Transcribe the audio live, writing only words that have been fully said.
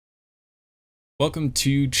Welcome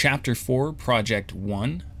to Chapter 4, Project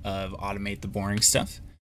 1 of Automate the Boring Stuff.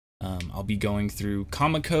 I'll be going through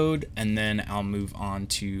comma code and then I'll move on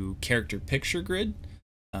to character picture grid.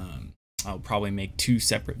 I'll probably make two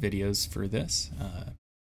separate videos for this.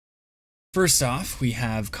 First off, we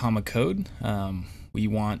have comma code. We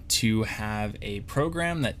want to have a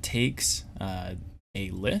program that takes a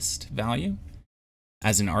list value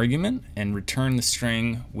as an argument and return the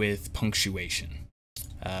string with punctuation.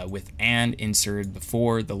 With and inserted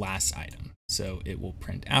before the last item. So it will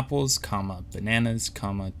print apples, comma, bananas,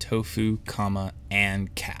 comma, tofu, comma,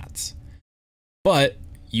 and cats. But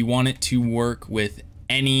you want it to work with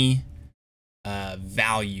any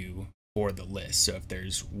value for the list. So if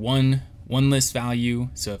there's one list value,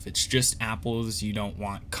 so if it's just apples, you don't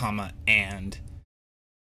want comma and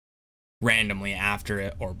randomly after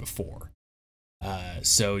it or before.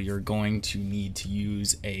 So you're going to need to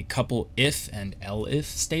use a couple if and elif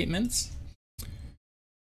statements.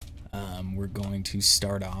 We're going to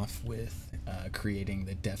start off with creating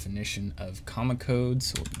the definition of comma code.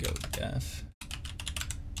 So we'll go def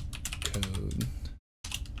code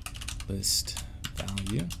list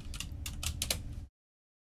value,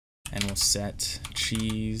 and we'll set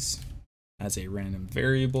cheese as a random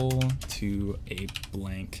variable to a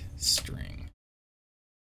blank string.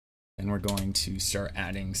 And we're going to start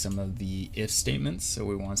adding some of the if statements. So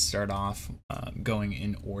we want to start off going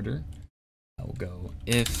in order. We'll go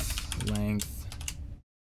if length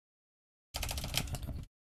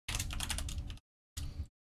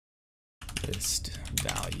list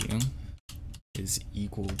value is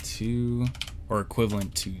equal to or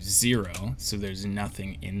equivalent to 0. So there's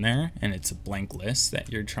nothing in there and it's a blank list that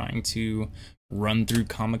you're trying to run through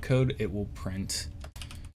comma code. It will print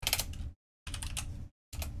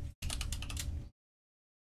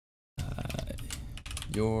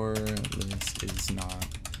your list is not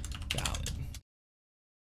valid.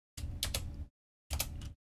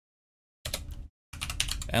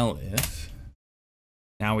 Elif.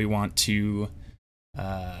 Now we want to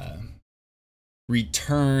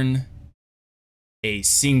return a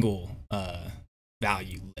single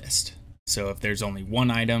value list. So if there's only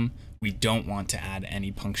one item, we don't want to add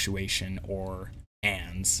any punctuation or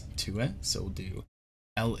ands to it. So we'll do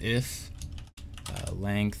elif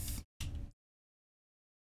length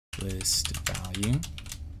list value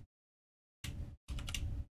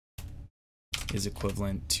is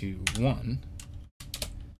equivalent to 1.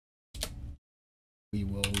 We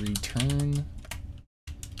will return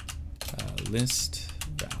list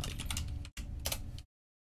value,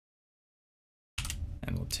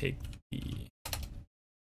 and we'll take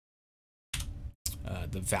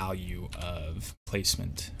the value of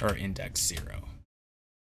placement or index 0.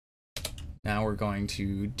 Now we're going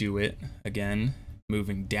to do it again,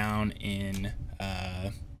 moving down in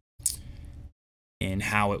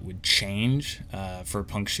how it would change for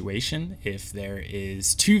punctuation. If there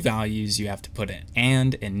is two values, you have to put an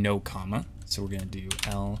and no comma. So we're going to do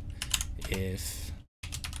if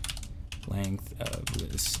length of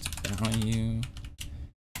list value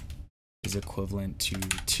is equivalent to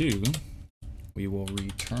 2, we will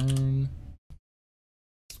return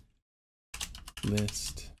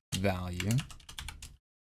list value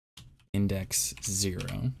index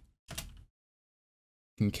 0,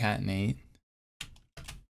 concatenate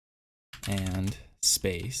and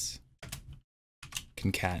space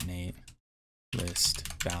concatenate list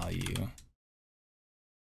value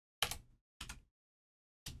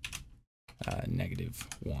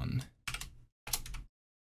 -1.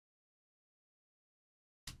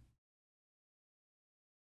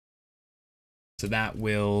 So that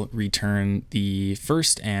will return the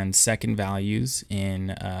first and second values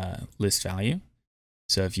in list value.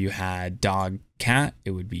 So if you had dog, cat,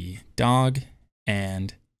 it would be dog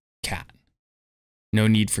and cat. No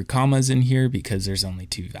need for commas in here because there's only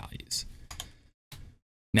two values.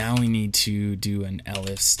 Now we need to do an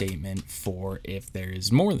elif statement for if there is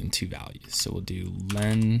more than two values. So we'll do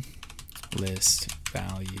len list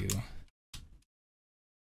value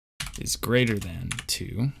is greater than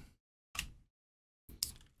 2.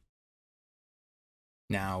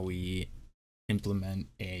 Now we implement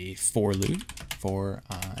a for loop for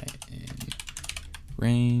I in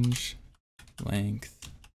range length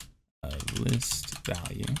of list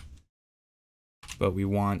value, but we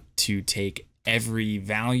want to take every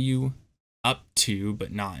value up to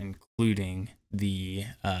but not including the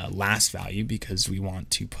last value because we want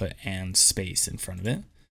to put and space in front of it.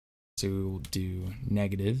 So we'll do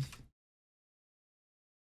 -1.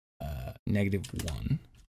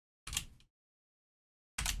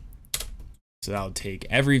 So that'll take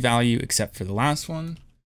every value except for the last one,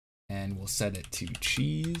 and we'll set it to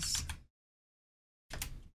cheese.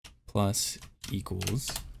 plus equals.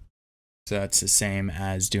 So that's the same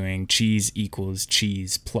as doing cheese equals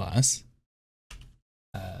cheese plus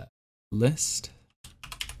list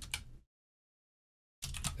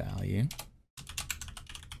value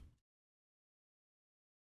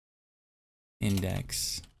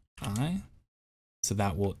index I. So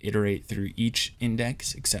that will iterate through each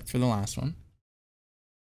index except for the last one.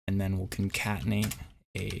 And then we'll concatenate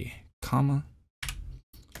a comma,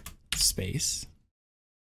 space.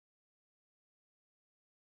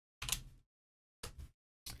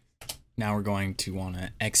 Now we're going to want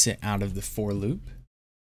to exit out of the for loop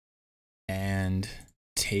and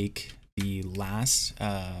take the last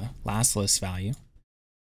list value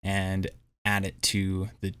and add it to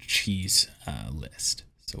the cheese list.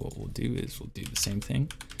 So what we'll do is we'll do the same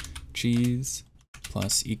thing. Cheese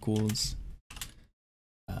plus equals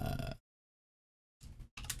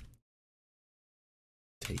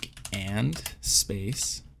take and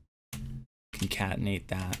space, concatenate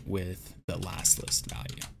that with the last list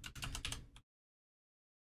value.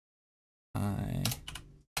 I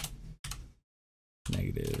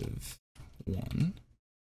 -1.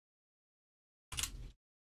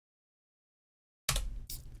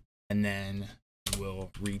 And then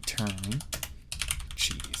we'll return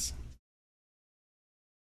cheese.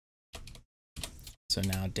 So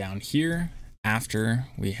now down here, after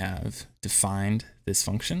we have defined this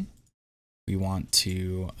function, we want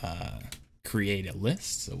to create a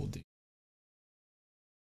list. So we'll do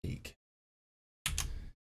take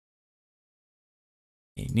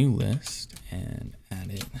a new list and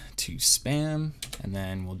add it to spam, and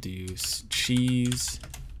then we'll do cheese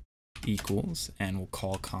equals, and we'll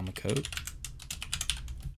call comma code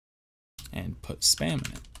and put spam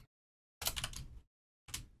in it.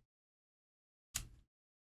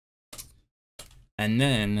 And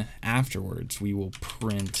then afterwards, we will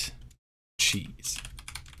print cheese.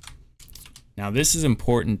 Now this is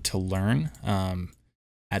important to learn.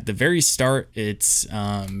 At the very start, it's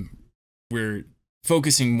we're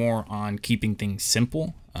focusing more on keeping things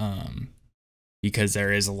simple because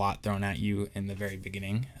there is a lot thrown at you in the very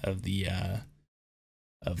beginning of the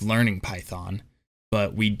of learning Python.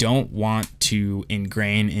 But we don't want to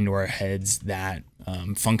ingrain into our heads that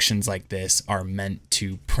functions like this are meant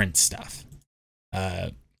to print stuff.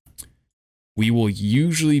 We will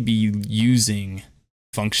usually be using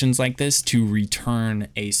functions like this to return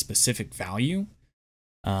a specific value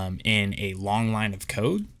in a long line of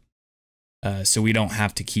code. So we don't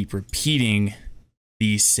have to keep repeating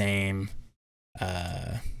these same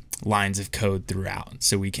lines of code throughout.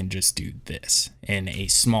 So we can just do this in a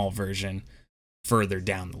small version further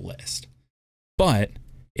down the list. But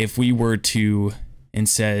if we were to,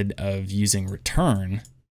 instead of using return,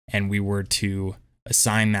 and we were to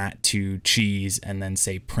assign that to cheese and then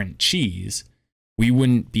say print cheese, we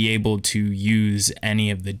wouldn't be able to use any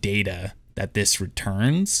of the data that this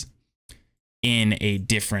returns in a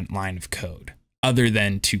different line of code other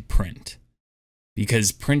than to print,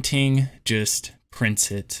 because printing just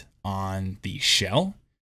prints it on the shell,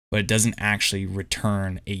 but it doesn't actually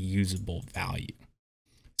return a usable value.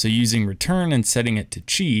 So using return and setting it to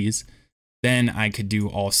cheese, then I could do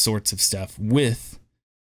all sorts of stuff with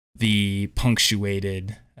the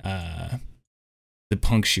punctuated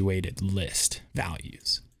list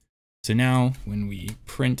values. So now when we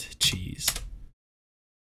print cheese,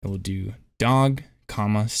 it will do dog,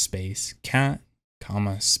 comma, space, cat,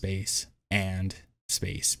 comma, space, and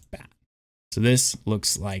space, bat. So this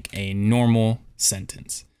looks like a normal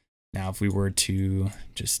sentence. Now if we were to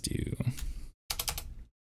just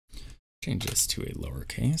change this to a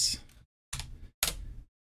lowercase,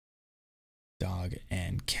 dog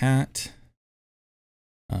and cat,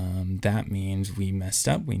 that means we messed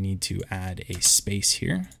up. We need to add a space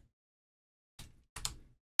here.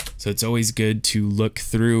 So it's always good to look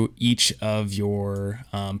through each of your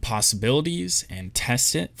possibilities and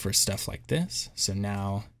test it for stuff like this. So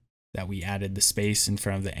now that we added the space in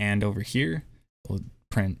front of the and over here, we'll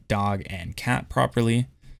print dog and cat properly.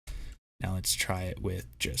 Now let's try it with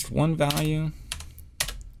just one value.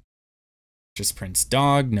 Just prints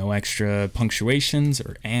dog, no extra punctuations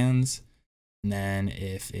or ands. And then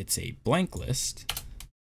if it's a blank list,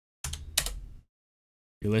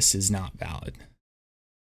 your list is not valid.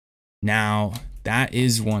 Now that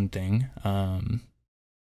is one thing.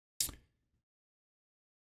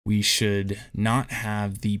 We should not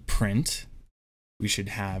have the print. We should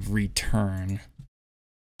have return.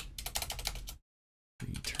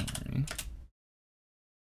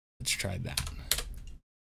 Let's try that.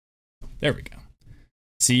 There we go.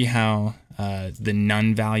 See how the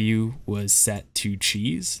none value was set to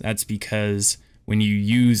cheese? That's because when you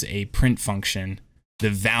use a print function, the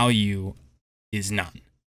value is none.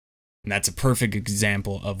 And that's a perfect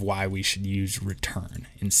example of why we should use return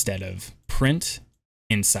instead of print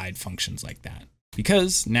inside functions like that.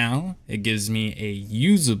 Because now it gives me a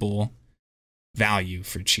usable value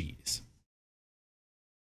for cheese.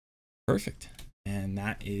 Perfect. And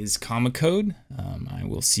that is comma code. I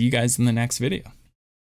will see you guys in the next video.